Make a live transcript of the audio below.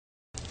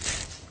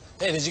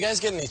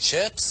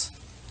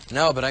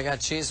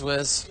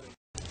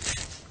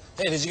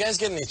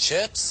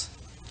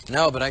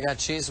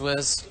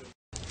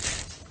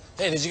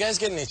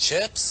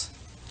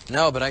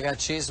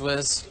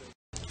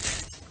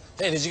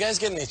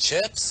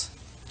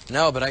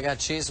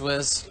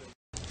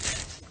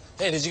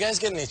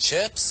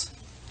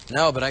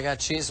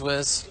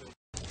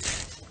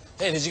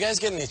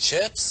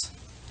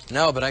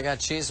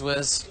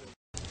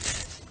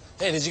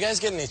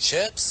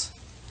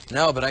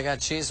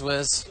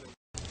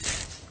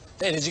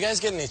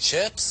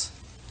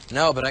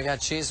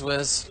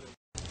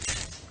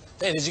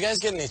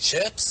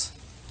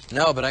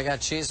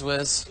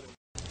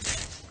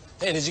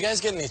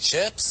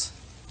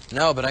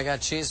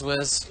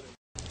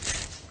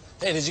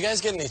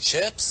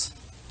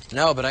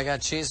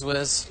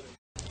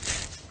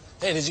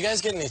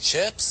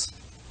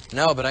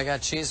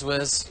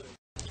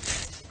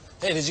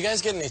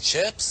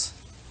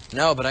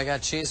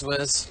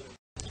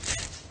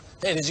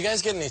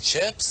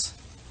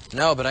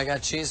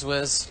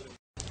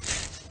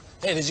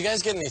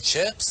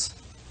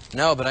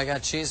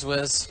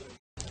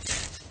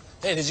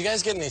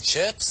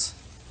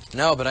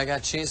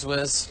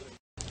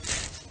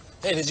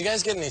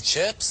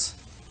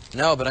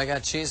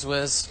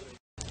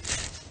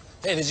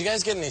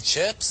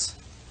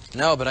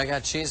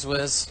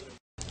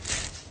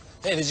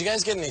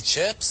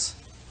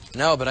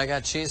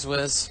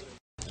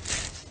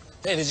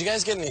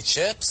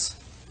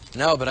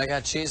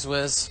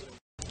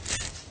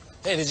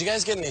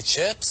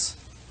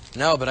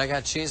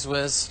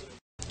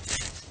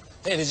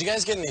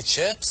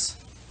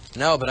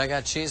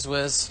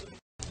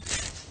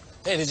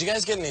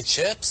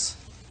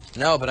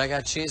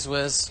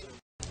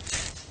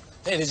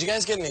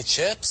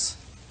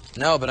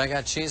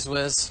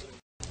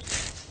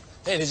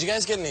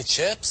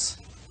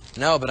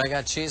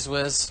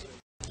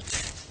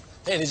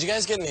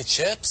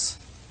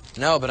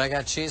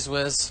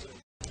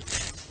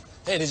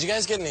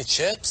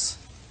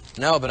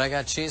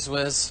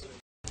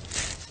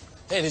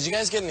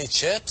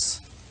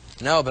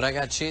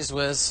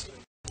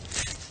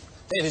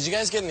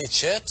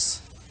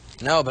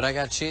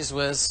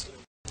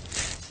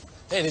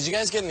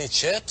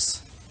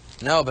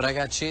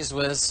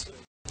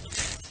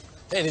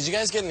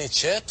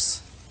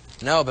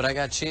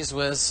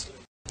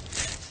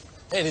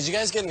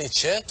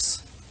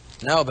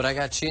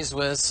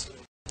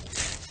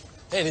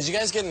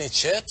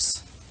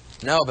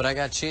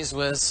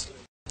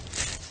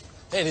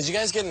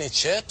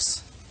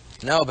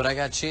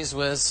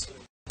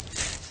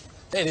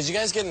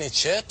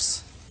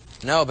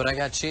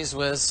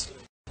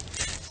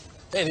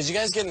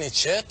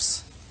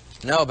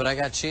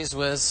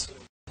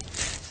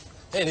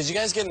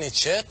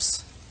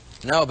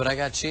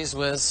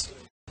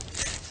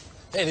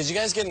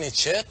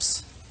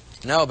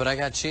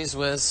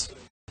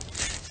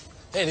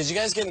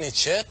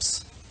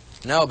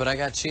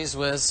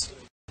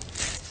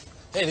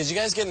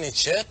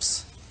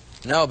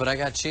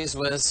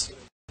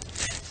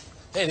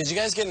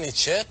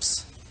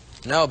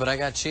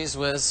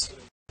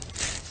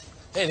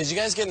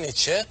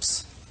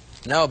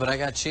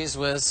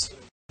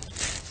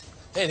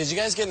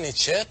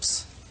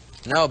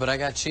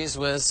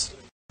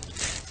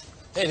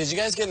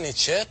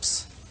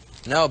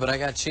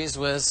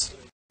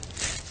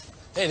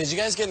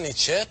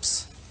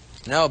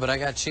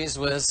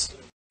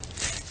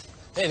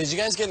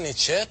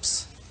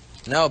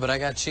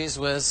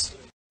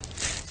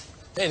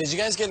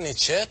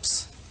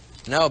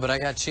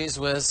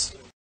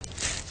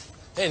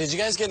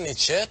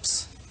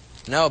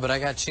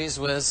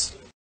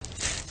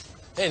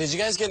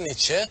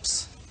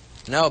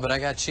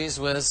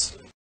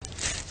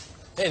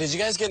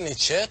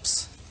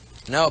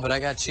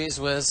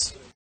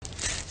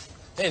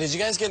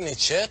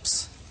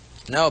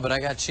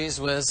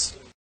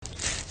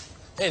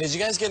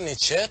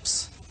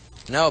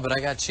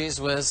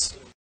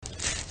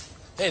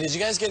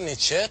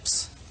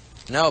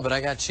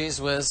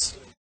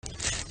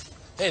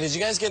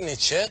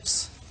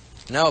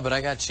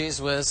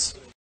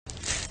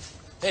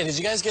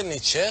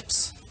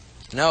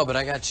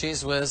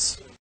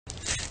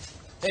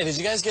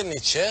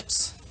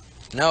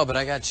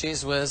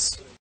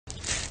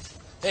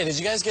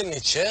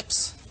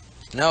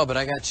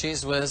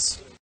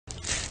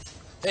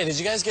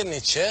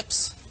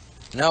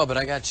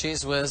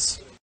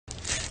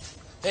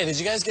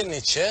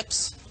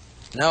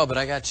No, but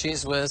I got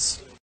Cheese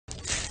Whiz.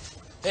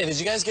 Hey, did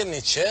you guys get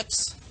any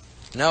chips?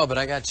 No, but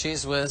I got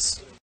Cheese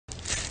Whiz.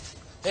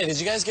 Hey, did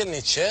you guys get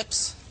any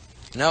chips?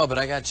 No, but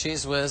I got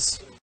Cheese Whiz.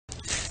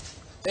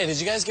 Hey, did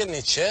you guys get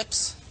any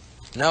chips?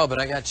 No, but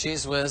I got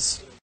Cheese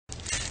Whiz.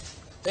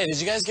 Hey, did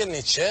you guys get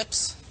any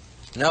chips?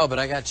 No, but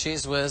I got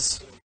Cheese Whiz.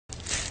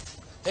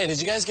 Hey, did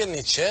you guys get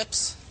any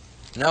chips?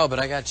 No, but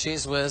I got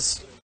Cheese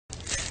Whiz.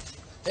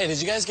 Hey, did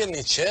you guys get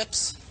any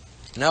chips?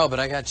 No, but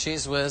I got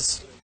Cheese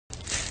Whiz.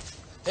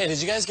 Hey,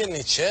 did you guys get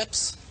any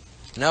chips?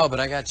 No, but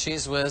I got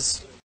Cheese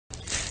Whiz.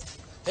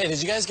 Hey,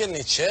 did you guys get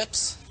any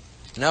chips?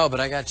 No, but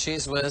I got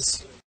Cheese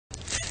Whiz.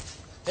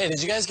 Hey,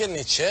 did you guys get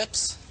any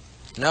chips?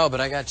 No, but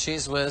I got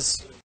Cheese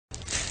Whiz.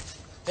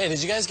 Hey,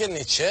 did you guys get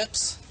any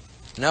chips?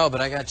 No,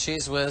 but I got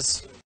Cheese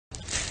Whiz.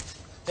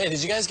 Hey,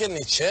 did you guys get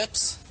any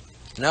chips?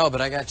 No,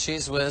 but I got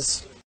Cheese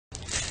Whiz.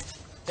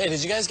 Hey,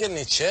 did you guys get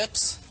any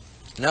chips?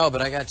 No,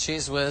 but I got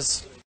Cheese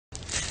Whiz.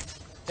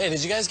 Hey,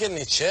 did you guys get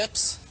any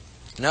chips?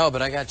 No,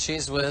 but I got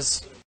Cheese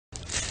Whiz.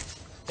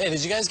 Hey,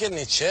 did you guys get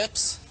any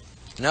chips?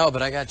 No,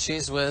 but I got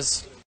Cheese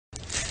Whiz.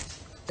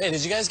 Hey,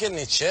 did you guys get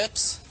any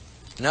chips?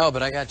 No,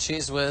 but I got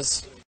Cheese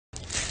Whiz.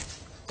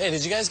 Hey,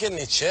 did you guys get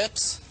any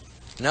chips?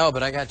 No,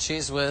 but I got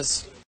Cheese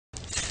Whiz.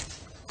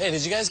 Hey,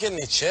 did you guys get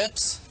any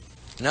chips?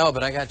 No,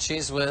 but I got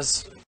Cheese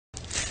Whiz.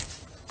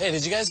 Hey,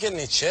 did you guys get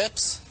any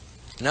chips?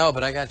 No,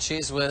 but I got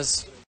Cheese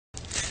Whiz.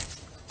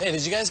 Hey,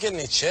 did you guys get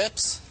any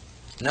chips?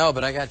 No,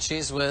 but I got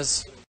Cheese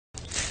Whiz.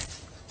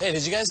 Hey,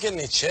 did you guys get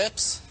any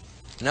chips?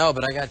 No,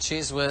 but I got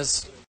Cheese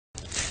Whiz.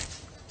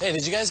 Hey,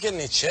 did you guys get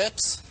any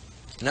chips?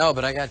 No,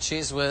 but I got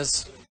Cheese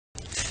Whiz.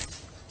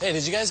 Hey,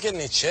 did you guys get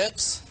any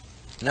chips?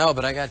 No,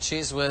 but I got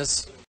Cheese Whiz.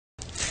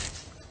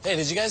 Hey,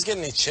 did you guys get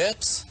any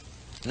chips?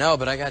 No,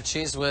 but I got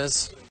Cheese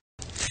Whiz.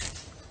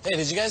 Hey,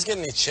 did you guys get any chips? No, but I got Cheese Whiz. Hey, did you guys get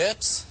any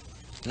chips?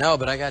 No,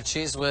 but I got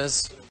Cheese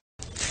Whiz.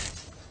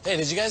 Hey,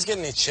 did you guys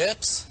get any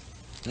chips?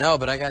 No,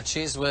 but I got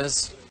Cheese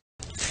Whiz.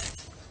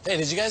 Hey,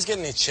 did you guys get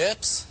any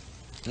chips?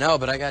 No,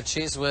 but I got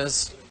Cheese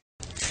Whiz.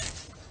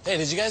 Hey,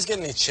 did you guys get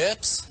any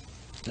chips?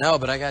 No,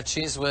 but I got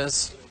Cheese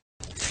Whiz.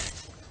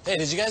 Hey,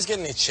 did you guys get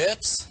any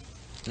chips?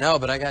 No,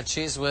 but I got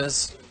Cheese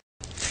Whiz.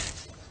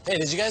 Hey,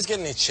 did you guys get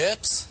any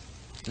chips?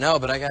 No,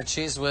 but I got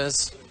Cheese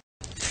Whiz.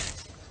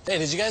 Hey,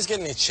 did you guys get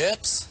any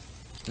chips?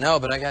 No,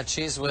 but I got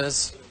Cheese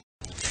Whiz.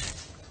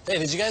 Hey,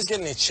 did you guys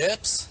get any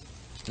chips?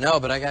 No,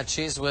 but I got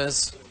Cheese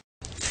Whiz.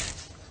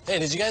 Hey,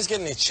 did you guys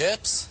get any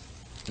chips?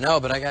 No,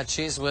 but I got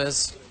Cheese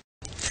Whiz.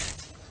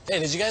 Hey,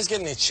 did you guys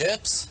get any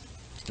chips?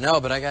 No,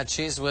 but I got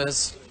Cheese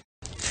Whiz.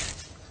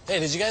 Hey,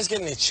 did you guys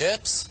get any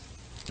chips?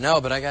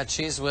 No, but I got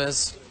Cheese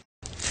Whiz.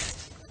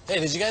 Hey,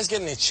 did you guys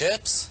get any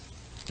chips?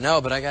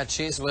 No, but I got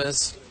Cheese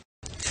Whiz.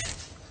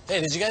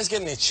 Hey, did you guys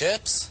get any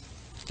chips?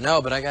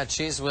 No, but I got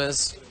Cheese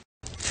Whiz.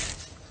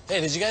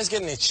 Hey, did you guys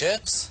get any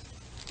chips?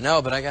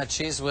 No, but I got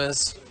Cheese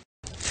Whiz.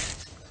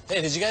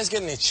 Hey, did you guys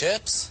get any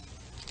chips?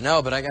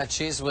 No, but I got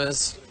Cheese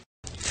Whiz.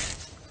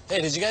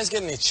 Hey, did you guys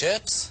get any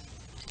chips?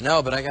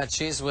 No, but I got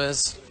Cheese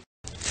Whiz.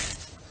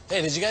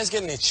 Hey, did you guys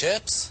get any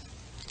chips?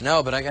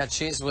 No, but I got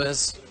Cheese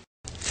Whiz.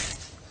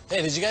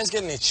 Hey, did you guys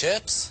get any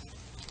chips?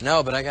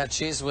 No, but I got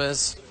Cheese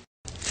Whiz.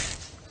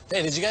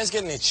 Hey, did you guys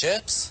get any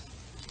chips?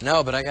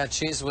 No, but I got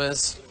Cheese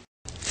Whiz.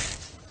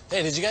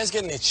 Hey, did you guys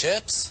get any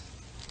chips? No, but I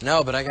got Cheese Whiz. Hey, did you guys get any chips?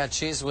 No, but I got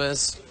Cheese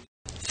Whiz.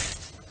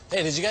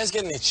 Hey, did you guys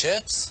get any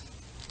chips?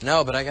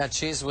 No, but I got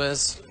Cheese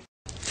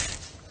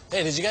Whiz.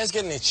 Hey, did you guys get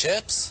any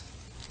chips?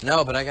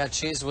 No, but I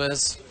got Cheese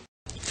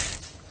Whiz.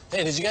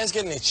 Hey, did you guys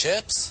get any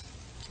chips?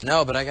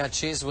 No,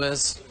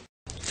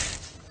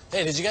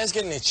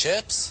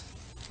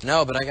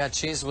 but I got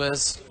Cheese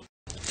Whiz.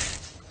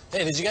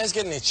 Hey, did you guys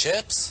get any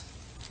chips?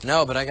 No,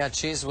 but I got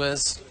Cheese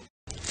Whiz.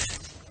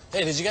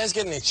 Hey, did you guys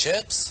get any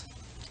chips?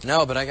 No,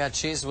 but I got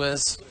Cheese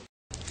Whiz.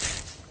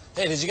 Hey,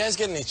 did you guys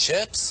get any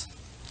chips?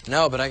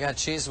 No, but I got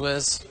Cheese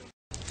Whiz.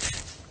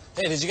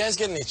 Hey, did you guys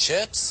get any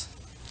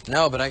chips?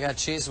 No, but I got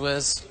Cheese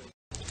Whiz.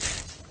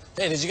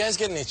 Hey, did you guys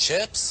get any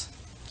chips?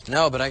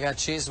 No, but I got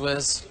Cheese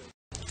Whiz.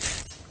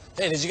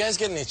 Hey, did you guys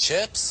get any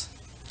chips?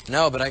 No, but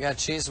I got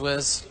Cheese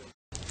Whiz.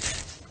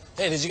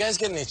 Hey, did you guys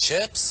get any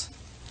chips?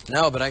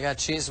 No, but I got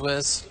Cheese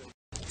Whiz.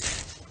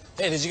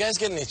 Hey, did you guys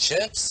get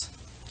any chips?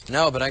 No, but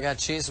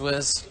I got Cheese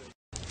Whiz.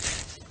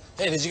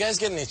 Hey, did you guys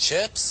get any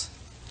chips?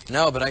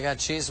 No, but I got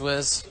Cheese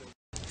Whiz.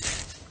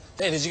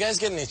 Hey, did you guys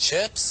get any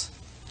chips?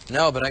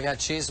 No, but I got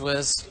Cheese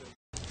Whiz.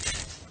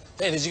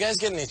 Hey, did you guys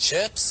get any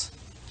chips?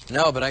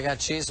 No, but I got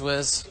Cheese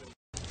Whiz.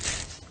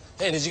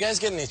 Hey, did you guys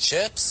get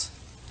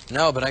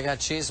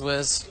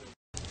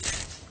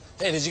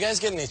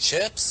any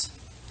chips?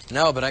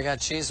 No, but I got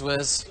Cheese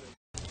Whiz.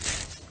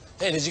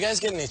 Hey, did you guys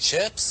get any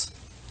chips?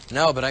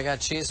 No, but I got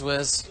Cheese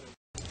Whiz.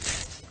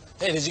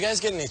 Hey, did you guys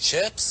get any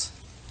chips?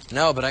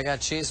 No, but I got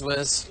Cheese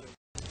Whiz.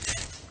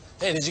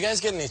 Hey, did you guys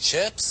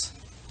get any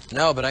chips?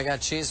 No, but I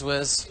got Cheese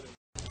Whiz.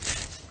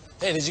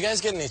 Hey, did you guys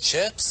get any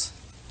chips?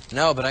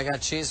 No, but I got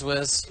Cheese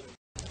Whiz.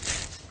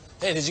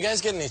 Hey, did you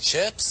guys get any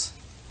chips?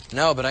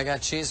 No, but I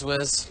got Cheese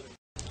Whiz.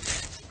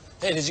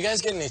 Hey, did you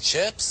guys get any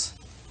chips?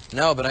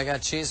 No, but I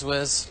got Cheese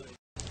Whiz.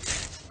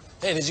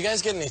 Hey, did you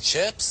guys get any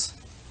chips?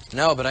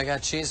 No, but I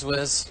got Cheese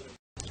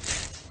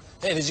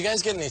Whiz. Hey, did you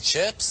guys get any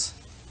chips?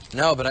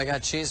 No, but I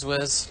got Cheese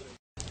Whiz.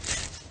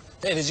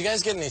 Hey, did you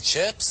guys get any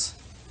chips?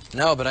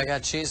 No, but I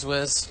got Cheese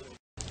Whiz.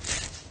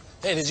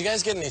 Hey, did you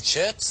guys get any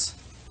chips?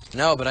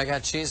 No, but I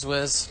got Cheese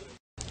Whiz.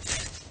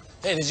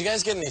 Hey, did you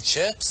guys get any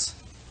chips?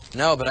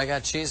 No, but I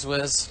got Cheese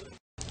Whiz.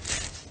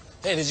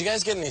 Hey, did you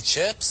guys get any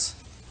chips?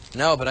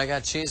 No, but I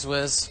got Cheese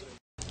Whiz.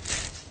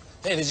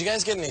 Hey, did you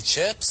guys get any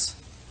chips?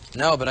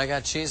 No, but I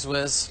got Cheese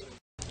Whiz.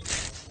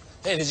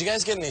 Hey, did you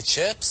guys get any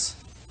chips?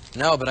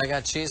 No, but I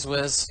got Cheese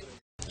Whiz.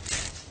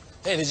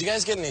 Hey, did you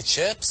guys get any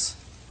chips?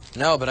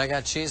 No, but I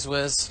got Cheese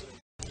Whiz.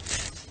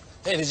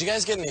 Hey, did you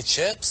guys get any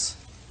chips?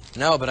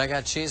 No, but I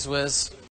got Cheese Whiz.